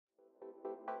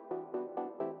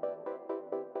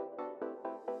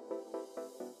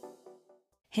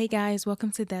Hey guys,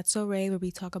 welcome to That's So Ray, where we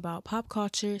talk about pop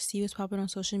culture, see what's popping on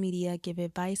social media, give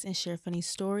advice, and share funny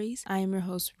stories. I am your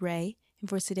host, Ray, and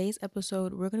for today's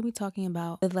episode, we're going to be talking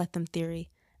about the Letting theory.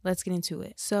 Let's get into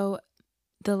it. So,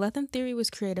 the Letting theory was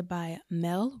created by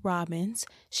Mel Robbins.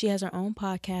 She has her own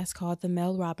podcast called the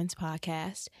Mel Robbins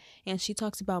Podcast, and she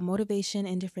talks about motivation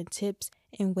and different tips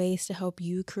and ways to help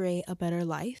you create a better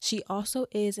life. She also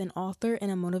is an author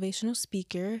and a motivational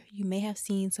speaker. You may have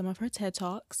seen some of her TED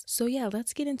Talks. So yeah,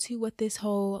 let's get into what this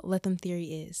whole Letting theory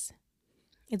is.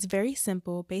 It's very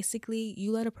simple. Basically,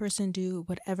 you let a person do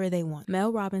whatever they want.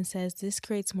 Mel Robbins says this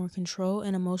creates more control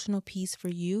and emotional peace for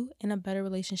you and a better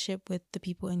relationship with the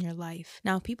people in your life.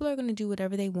 Now, people are going to do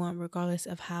whatever they want regardless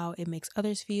of how it makes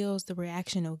others feel, the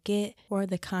reaction it'll get, or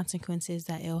the consequences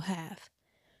that it'll have.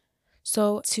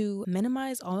 So to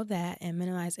minimize all of that and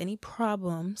minimize any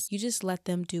problems, you just let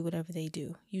them do whatever they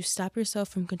do. You stop yourself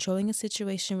from controlling a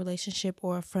situation, relationship,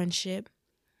 or a friendship.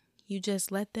 You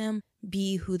just let them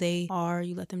be who they are.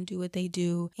 You let them do what they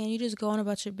do. And you just go on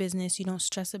about your business. You don't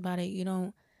stress about it. You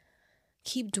don't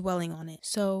keep dwelling on it.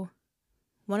 So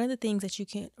one of the things that you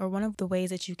can, or one of the ways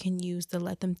that you can use the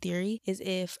let them theory is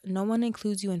if no one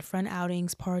includes you in friend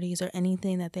outings, parties, or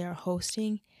anything that they are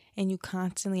hosting, and you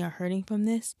constantly are hurting from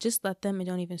this, just let them and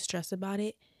don't even stress about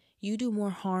it. You do more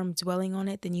harm dwelling on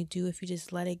it than you do if you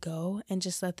just let it go and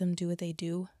just let them do what they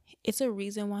do. It's a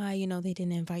reason why, they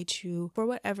didn't invite you for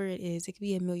whatever it is. It could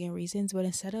be a million reasons, but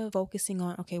instead of focusing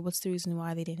on, okay, what's the reason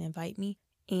why they didn't invite me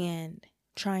and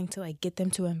trying to get them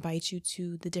to invite you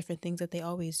to the different things that they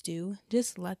always do,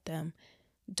 just let them.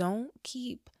 Don't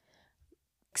keep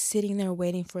sitting there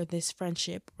waiting for this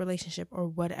friendship, relationship, or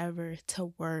whatever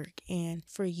to work and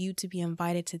for you to be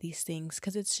invited to these things,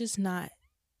 because it's not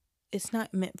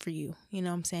meant for you. You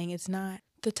know what I'm saying? It's not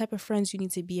the type of friends you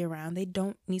need to be around. They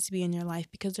don't need to be in your life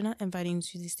because they're not inviting you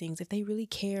to these things. If they really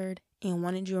cared and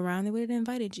wanted you around, they would have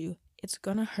invited you. It's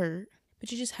gonna hurt,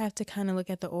 but you just have to kind of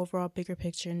look at the overall bigger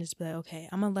picture and just be like, okay,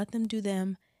 I'm gonna let them do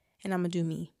them and I'm gonna do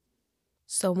me.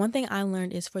 So one thing I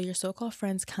learned is for your so-called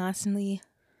friends constantly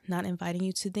not inviting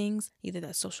you to things, either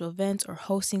that social events or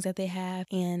hostings that they have,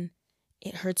 and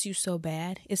it hurts you so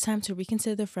bad, it's time to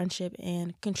reconsider the friendship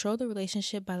and control the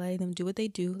relationship by letting them do what they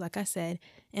do, like I said,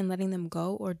 and letting them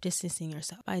go or distancing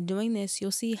yourself. By doing this,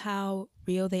 you'll see how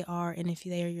real they are and if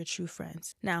they are your true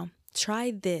friends. Now,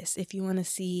 try this if you want to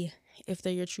see if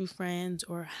they're your true friends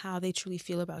or how they truly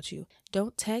feel about you.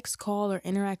 Don't text, call, or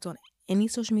interact on any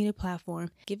social media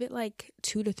platform. Give it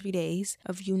 2 to 3 days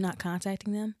of you not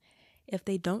contacting them. If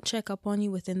they don't check up on you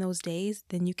within those days,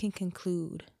 then you can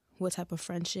conclude what type of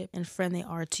friendship and friend they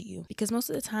are to you. Because most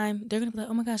of the time, they're going to be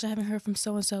like, oh my gosh, I haven't heard from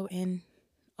so-and-so in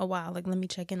a while. Let me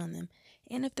check in on them.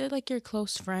 And if they're your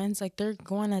close friends, they're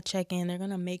going to check in. They're going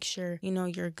to make sure,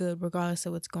 you're good regardless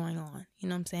of what's going on. You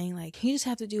know what I'm saying? You just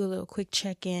have to do a little quick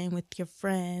check-in with your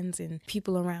friends and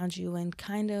people around you and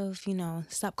kind of,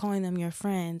 stop calling them your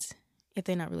friends if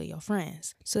they're not really your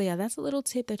friends. So yeah, that's a little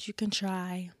tip that you can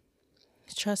try.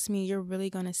 Trust me, you're really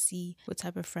going to see what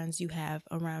type of friends you have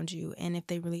around you and if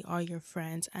they really are your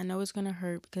friends. I know it's going to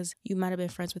hurt because you might have been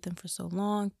friends with them for so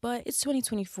long, but it's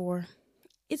 2024.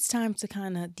 It's time to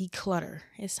kind of declutter.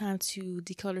 It's time to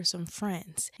declutter some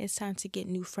friends. It's time to get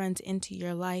new friends into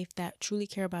your life that truly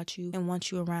care about you and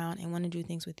want you around and want to do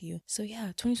things with you. So yeah,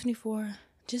 2024,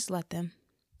 just let them.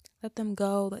 Let them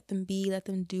go, let them be, let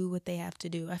them do what they have to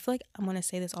do. I feel like I'm going to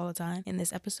say this all the time in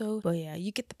this episode, but yeah,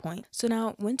 you get the point. So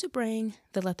now, when to bring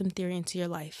the let them theory into your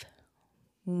life?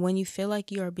 When you feel like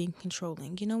you are being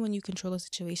controlling. When you control a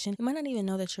situation, you might not even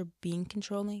know that you're being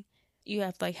controlling. You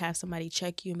have to have somebody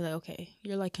check you and be like, okay,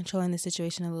 you're controlling the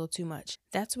situation a little too much.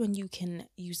 That's when you can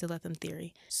use the let them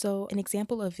theory. So an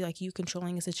example of you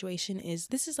controlling a situation is,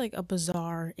 this is a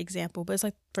bizarre example, but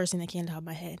it's first thing that came out of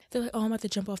my head. They're like, oh, I'm about to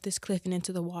jump off this cliff and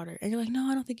into the water. And you're like, no,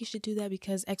 I don't think you should do that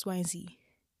because X, Y, and Z.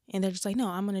 And they're just like, no,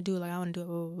 I'm going to do it. I want to do it,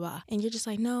 blah, blah, blah. And you're just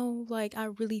like, no, I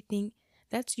really think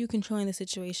that's you controlling the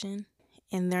situation.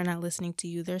 And they're not listening to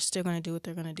you. They're still going to do what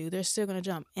they're going to do. They're still going to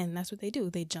jump. And that's what they do.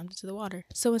 They jump into the water.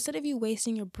 So instead of you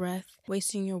wasting your breath,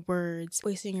 wasting your words,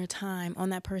 wasting your time on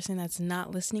that person that's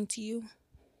not listening to you,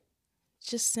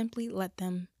 just simply let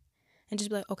them and just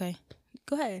be like, okay,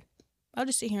 go ahead. I'll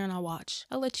just sit here and I'll watch.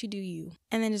 I'll let you do you.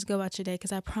 And then just go about your day,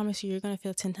 because I promise you, you're going to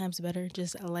feel 10 times better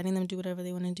just letting them do whatever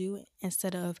they want to do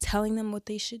instead of telling them what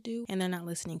they should do and they're not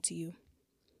listening to you.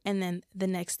 And then the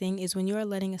next thing is when you are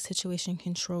letting a situation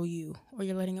control you or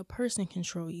you're letting a person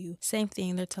control you. Same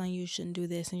thing, they're telling you shouldn't do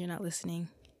this and you're not listening.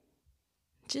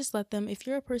 just let them. If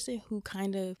you're a person who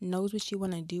kind of knows what you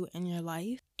want to do in your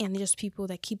life, and there's people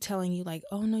that keep telling you like,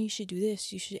 oh no, you should do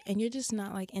this, you should, and you're just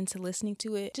not like into listening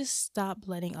to it, just stop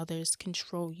letting others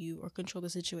control you or control the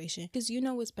situation, because you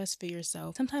know what's best for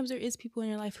yourself. Sometimes there is people in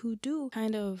your life who do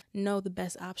kind of know the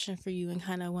best option for you and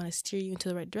kind of want to steer you into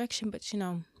the right direction, but you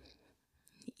know,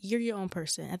 you're your own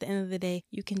person. At the end of the day,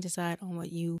 you can decide on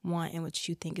what you want and what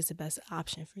you think is the best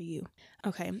option for you.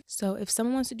 Okay, so if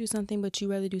someone wants to do something but you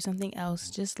rather do something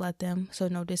else, just let them, so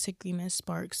no disagreement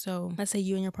sparks. So let's say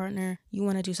you and your partner, you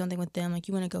want to do something with them, like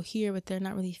you want to go here, but they're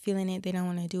not really feeling it, they don't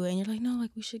want to do it, and you're like, no,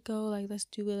 like we should go, like let's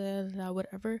do it,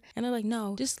 whatever, and they're like,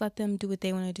 no, just let them do what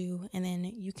they want to do, and then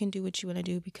you can do what you want to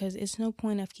do, because it's no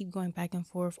point of keep going back and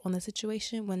forth on the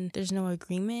situation when there's no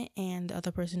agreement and the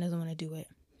other person doesn't want to do it.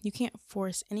 You can't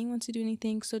force anyone to do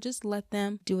anything, so just let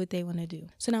them do what they want to do.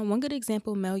 So now one good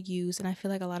example Mel used, and I feel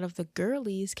like a lot of the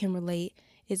girlies can relate,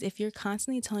 is if you're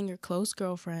constantly telling your close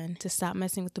girlfriend to stop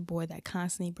messing with the boy that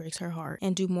constantly breaks her heart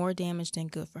and do more damage than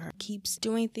good for her, keeps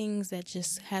doing things that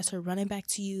just has her running back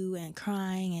to you and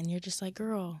crying, and you're just like,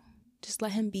 girl, just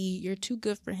let him be. You're too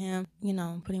good for him, you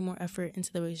know, putting more effort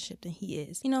into the relationship than he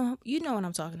is. You know what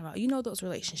I'm talking about. You know those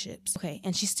relationships. Okay,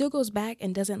 and she still goes back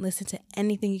and doesn't listen to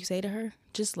anything you say to her.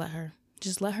 Just let her.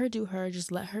 Just let her do her.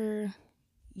 Just let her,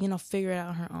 you know, figure it out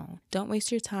on her own. Don't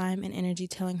waste your time and energy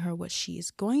telling her what she is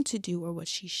going to do or what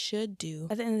she should do.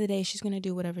 At the end of the day, she's going to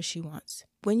do whatever she wants.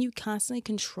 When you constantly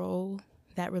control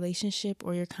that relationship,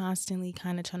 or you're constantly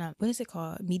kind of trying to, what is it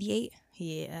called? Mediate?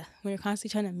 Yeah. When you're constantly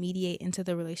trying to mediate into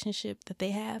the relationship that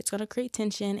they have, it's going to create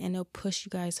tension and it'll push you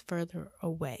guys further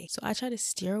away. So I try to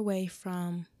steer away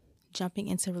from jumping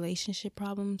into relationship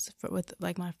problems with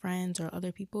like my friends or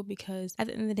other people, because at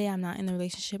the end of the day, I'm not in the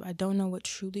relationship. I don't know what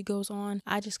truly goes on.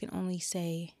 I just can only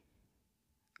say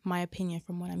my opinion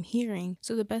from what I'm hearing.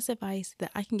 So the best advice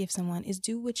that I can give someone is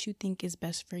do what you think is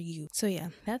best for you. So yeah,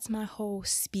 that's my whole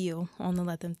spiel on the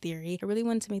let them theory. I really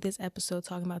wanted to make this episode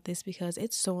talking about this because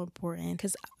it's so important.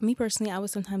 Because me personally, I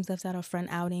was sometimes left out of friend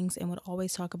outings and would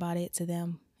always talk about it to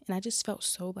them. And I just felt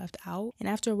so left out. And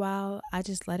after a while, I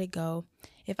just let it go.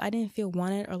 If I didn't feel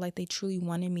wanted or like they truly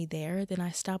wanted me there, then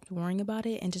I stopped worrying about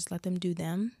it and just let them do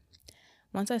them.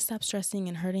 Once I stopped stressing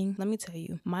and hurting, let me tell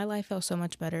you, my life felt so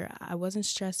much better. I wasn't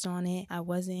stressed on it. I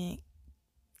wasn't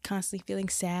constantly feeling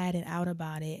sad and out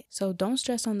about it. So don't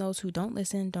stress on those who don't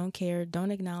listen, don't care,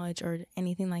 don't acknowledge, or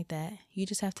anything like that. You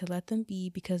just have to let them be,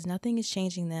 because nothing is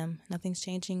changing them. Nothing's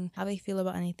changing how they feel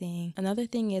about anything. Another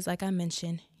thing is, like I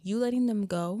mentioned, you letting them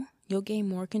go, you'll gain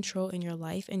more control in your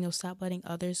life and you'll stop letting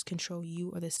others control you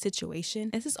or the situation.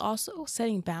 This is also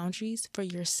setting boundaries for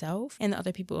yourself and the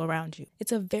other people around you.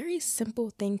 It's a very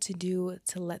simple thing to do,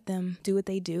 to let them do what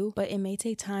they do, but it may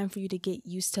take time for you to get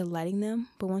used to letting them.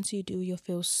 But once you do, you'll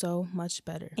feel so much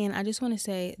better. And I just want to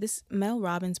say this, Mel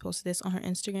Robbins posted this on her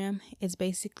Instagram. It's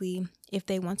basically, if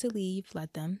they want to leave,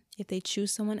 let them. If they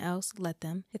choose someone else, let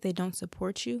them. If they don't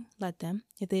support you, let them.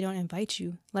 If they don't invite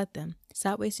you, let them.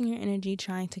 Stop wasting your energy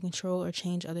trying to control or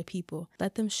change other people.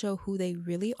 Let them show who they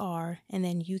really are, and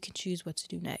then you can choose what to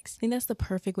do next. I think that's the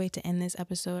perfect way to end this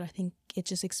episode. I think it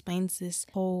just explains this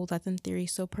whole let them theory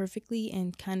so perfectly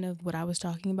and kind of what I was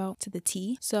talking about to the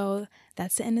T. So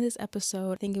that's the end of this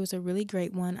episode. I think it was a really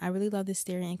great one. I really love this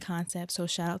theory and concept. So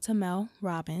shout out to Mel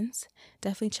Robbins.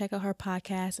 Definitely check out her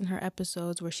podcast and her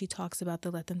episodes where she talks about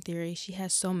the let them theory. She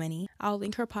has so many. I'll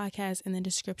link her podcast in the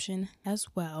description as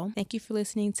well. Thank you for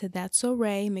listening to That's So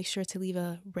Ray. Make sure to leave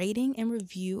a rating and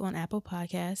review on Apple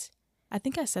Podcasts. I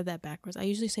think I said that backwards. I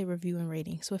usually say review and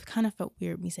rating, so it kind of felt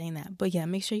weird me saying that. But yeah,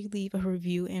 make sure you leave a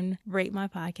review and rate my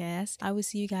podcast. I will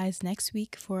see you guys next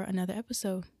week for another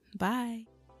episode. Bye.